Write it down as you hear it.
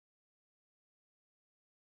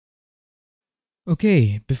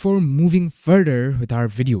Okay, before moving further with our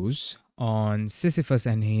videos on Sisyphus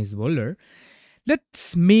and his boulder,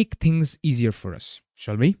 let's make things easier for us,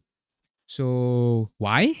 shall we? So,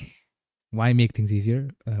 why? Why make things easier?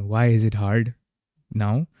 Why is it hard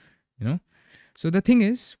now? You know? So, the thing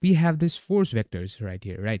is, we have these force vectors right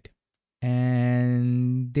here, right?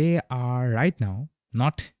 And they are right now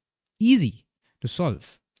not easy to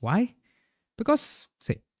solve. Why? Because,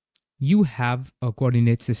 say, you have a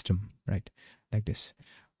coordinate system, right? Like this.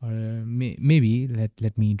 Or maybe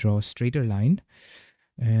let me draw a straighter line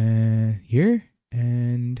here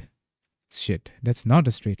and shit, that's not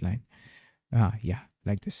a straight line. Yeah,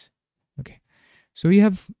 like this. Okay. So we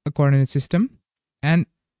have a coordinate system and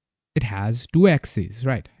it has two axes,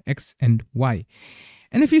 right? X and Y.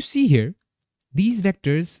 And if you see here, these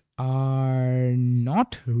vectors are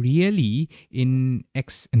not really in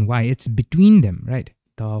X and Y, it's between them, right?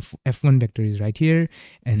 The F1 vector is right here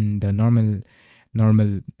and the normal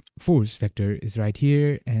force vector is right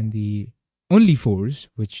here, and the only force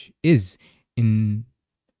which is in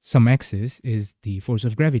some axis is the force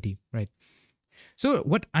of gravity, right? So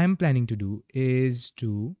what I'm planning to do is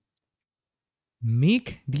to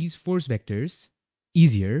make these force vectors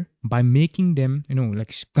easier by making them,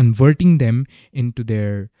 like converting them into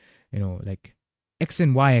their, like x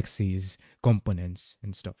and y axes components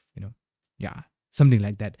and stuff, yeah, something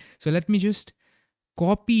like that. So let me just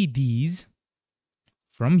copy these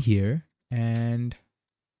from here and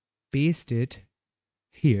paste it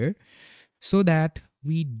here so that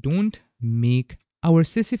we don't make our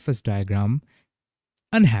Sisyphus diagram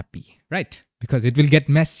unhappy, right? Because it will get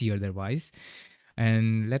messy otherwise.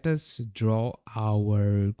 And let us draw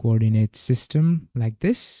our coordinate system like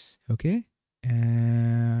this, okay?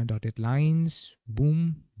 Dotted lines,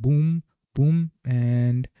 boom, boom, boom,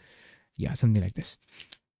 and yeah, something like this.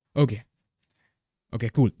 Okay, okay,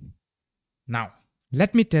 cool. Now,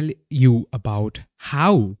 let me tell you about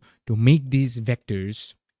how to make these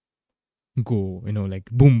vectors go, like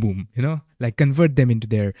boom, boom, like convert them into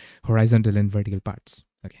their horizontal and vertical parts.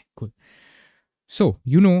 Okay, cool. So,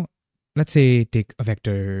 let's say take a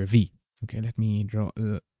vector v. Okay, let me draw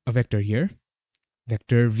a vector here.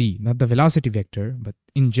 Vector v, not the velocity vector, but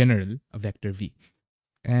in general, a vector v.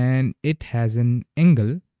 And it has an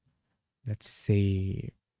angle, let's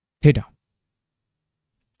say theta,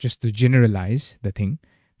 just to generalize the thing,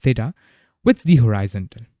 theta, with the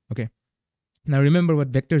horizontal. Okay. Now remember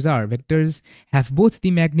what vectors are. Vectors have both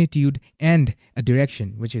the magnitude and a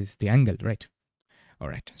direction, which is the angle, right? All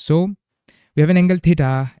right. So we have an angle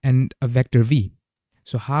theta and a vector v.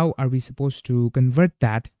 So how are we supposed to convert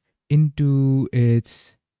that into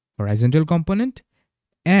its horizontal component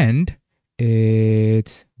and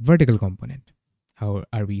its vertical component? How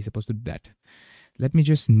are we supposed to do that? Let me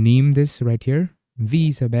just name this right here,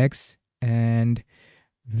 v sub x and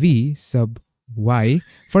v sub y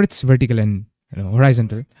for its vertical and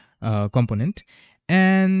horizontal component.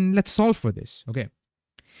 And let's solve for this. Okay.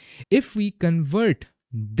 If we convert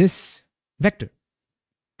this vector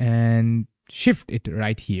and shift it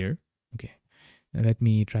right here, okay, now let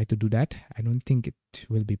me try to do that. I don't think it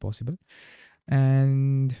will be possible.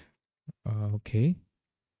 And okay,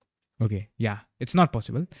 yeah, it's not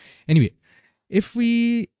possible. Anyway, if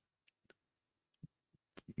we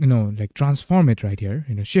like transform it right here,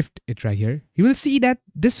 shift it right here, you will see that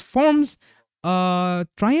this forms a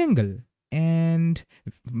triangle, and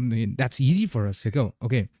that's easy for us to go.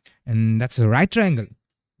 Okay, and that's a right triangle,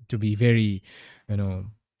 to be very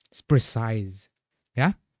precise.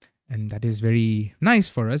 Yeah, and that is very nice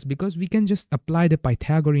for us because we can just apply the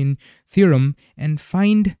Pythagorean theorem and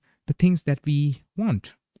find the things that we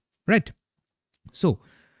want, right? So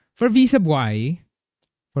for v sub y,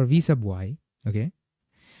 okay,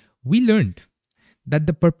 we learned that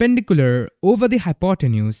the perpendicular over the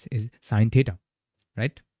hypotenuse is sine theta,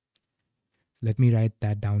 right? Let me write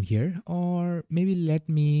that down here, or maybe let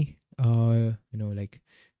me like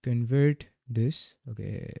convert this.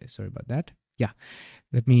 Okay, sorry about that. Yeah,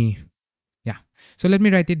 let me so let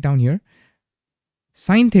me write it down here.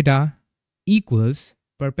 Sine theta equals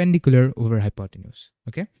perpendicular over hypotenuse.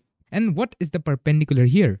 Okay, and what is the perpendicular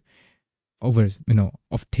here over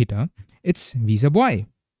of theta? It's v sub y.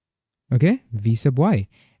 Okay, v sub y.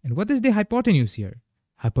 And what is the hypotenuse here?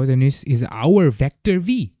 Hypotenuse is our vector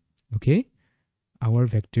v. Okay, our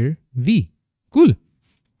vector v. Cool.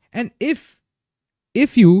 And if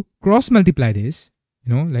you cross multiply this,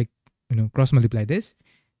 cross multiply this,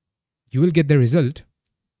 you will get the result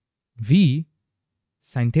v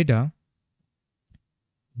sine theta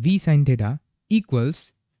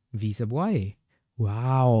equals v sub y.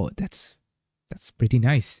 Wow, that's pretty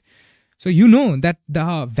nice. So you know that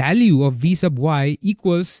the value of v sub y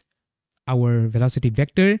equals our velocity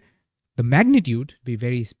vector, the magnitude, be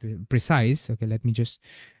very precise. Okay, let me just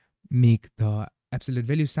make the absolute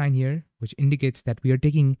value sign here, which indicates that we are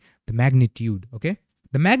taking the magnitude. Okay,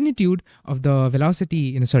 the magnitude of the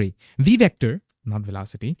velocity, sorry, v vector, not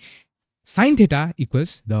velocity, sine theta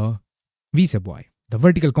equals the v sub y, the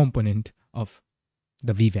vertical component of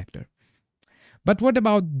the v vector. But what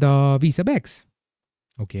about the v sub x?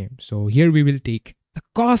 Okay, so here we will take the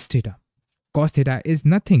cos theta. Cos theta is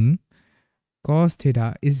nothing. Cos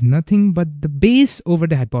theta is nothing but the base over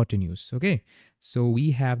the hypotenuse. Okay, so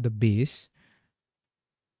we have the base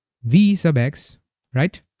v sub x,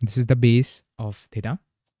 right? This is the base of theta.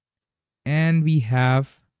 And we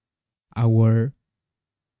have our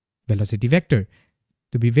velocity vector.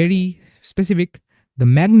 To be very specific, the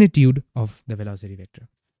magnitude of the velocity vector.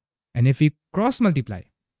 And if we cross multiply,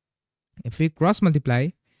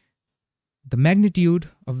 the magnitude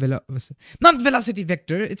of not velocity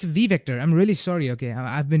vector, it's v vector. I'm really sorry. Okay,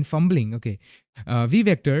 I've been fumbling. Okay, v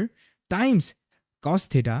vector times cos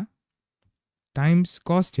theta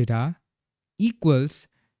equals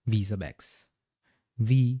v sub x.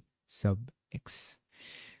 V sub x.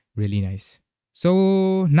 Really nice.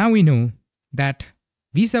 So now we know that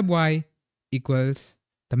v sub y equals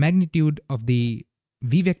the magnitude of the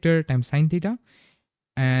v vector times sine theta,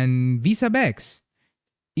 and v sub x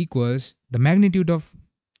equals the magnitude of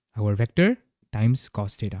our vector times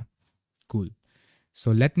cos theta. Cool.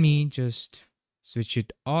 So let me just switch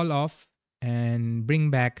it all off and bring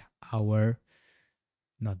back our,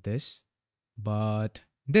 not this, but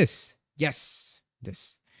this. Yes,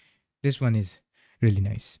 this. This one is really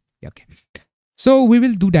nice. Yeah, okay. So we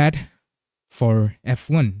will do that for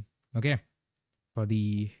F1. Okay. For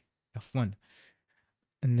the F1.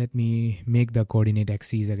 And let me make the coordinate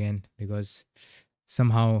axes again, because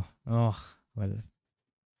somehow, okay,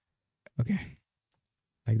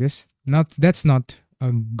 like this. That's not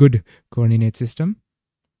a good coordinate system.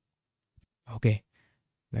 Okay,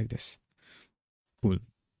 like this. Cool.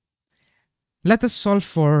 Let us solve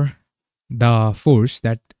for the force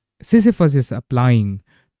that Sisyphus is applying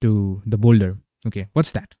to the boulder. Okay,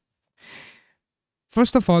 what's that?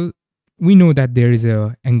 First of all, we know that there is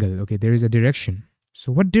a angle. Okay, there is a direction.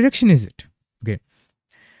 So what direction is it? Okay.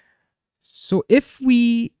 So if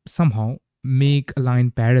we somehow make a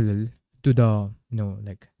line parallel to the,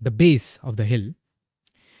 like the base of the hill,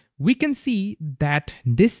 we can see that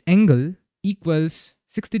this angle equals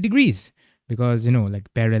 60 degrees, because,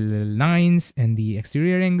 like parallel lines and the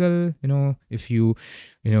exterior angle, if you,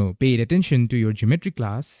 paid attention to your geometry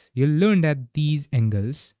class, you'll learn that these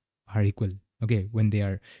angles are equal. Okay, when they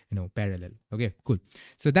are, parallel. Okay, cool.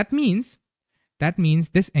 So that means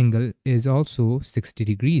this angle is also 60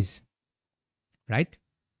 degrees. Right?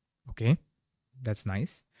 Okay, that's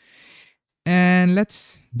nice. And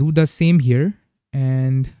let's do the same here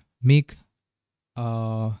and make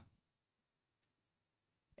a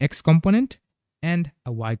x component and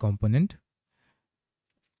a y component.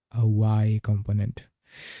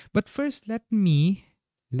 But first, let me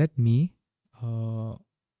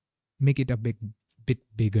make it a bit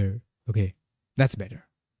bigger. Okay, that's better.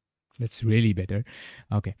 That's really better.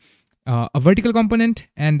 Okay. A vertical component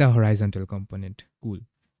and a horizontal component. Cool.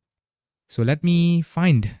 So let me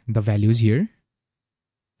find the values here.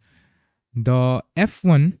 The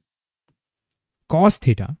F1 cos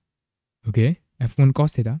theta, okay, F1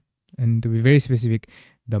 cos theta, and to be very specific,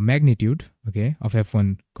 the magnitude, okay, of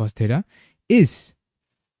F1 cos theta is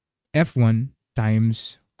F1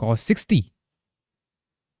 times cos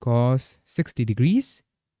 60 degrees,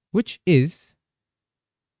 which is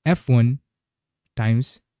F1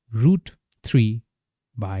 times root 3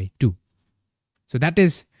 by 2. So that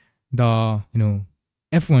is the,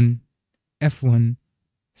 F1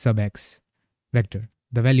 sub x vector,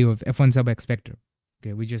 the value of F1 sub x vector.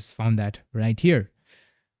 Okay, we just found that right here.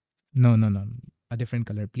 No, a different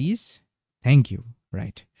color, please. Thank you.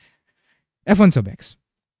 Right. F1 sub x.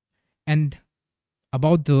 And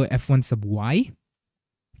about the F1 sub y,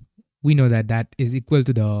 we know that that is equal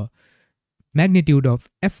to the magnitude of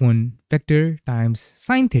F1 vector times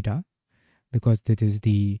sine theta, because that is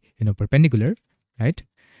the, perpendicular, right?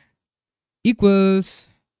 Equals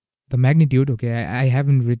the magnitude. Okay, I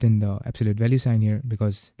haven't written the absolute value sign here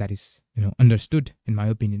because that is, understood in my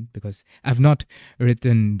opinion, because I've not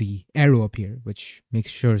written the arrow up here, which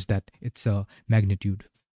makes sure that it's a magnitude.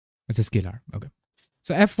 It's a scalar. Okay.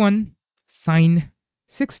 So F1 sine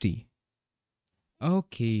 60.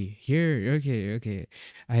 Okay, here, okay.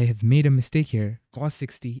 I have made a mistake here. Cos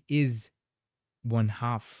 60 is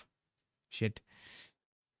 1/2. Shit.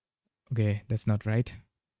 Okay, that's not right.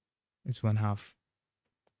 It's 1/2.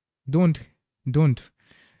 Don't, don't,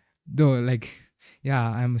 though, like, yeah,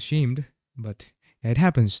 I'm ashamed, but it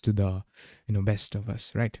happens to the, best of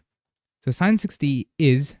us, right? So sine 60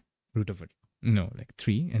 is root over, like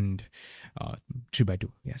 3 and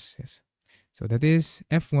 3/2. Yes, yes. So that is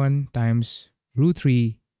f1 times root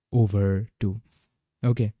 3 over 2.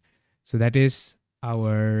 Okay. So that is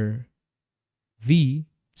our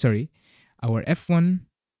our f1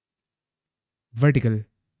 vertical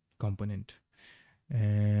component.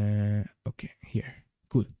 Okay, here.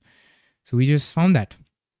 Cool. So we just found that.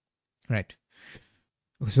 Right.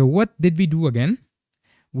 So what did we do again?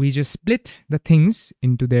 We just split the things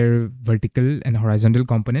into their vertical and horizontal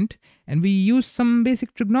component, and we use some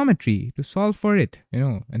basic trigonometry to solve for it,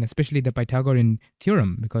 and especially the Pythagorean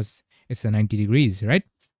theorem, because it's a 90 degrees, right?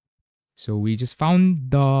 So we just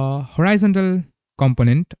found the horizontal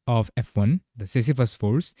component of F1, the Sisyphus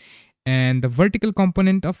force, and the vertical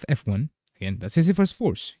component of F1, again, the Sisyphus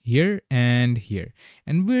force, here and here.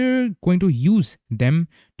 And we're going to use them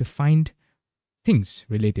to find things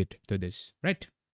related to this, right?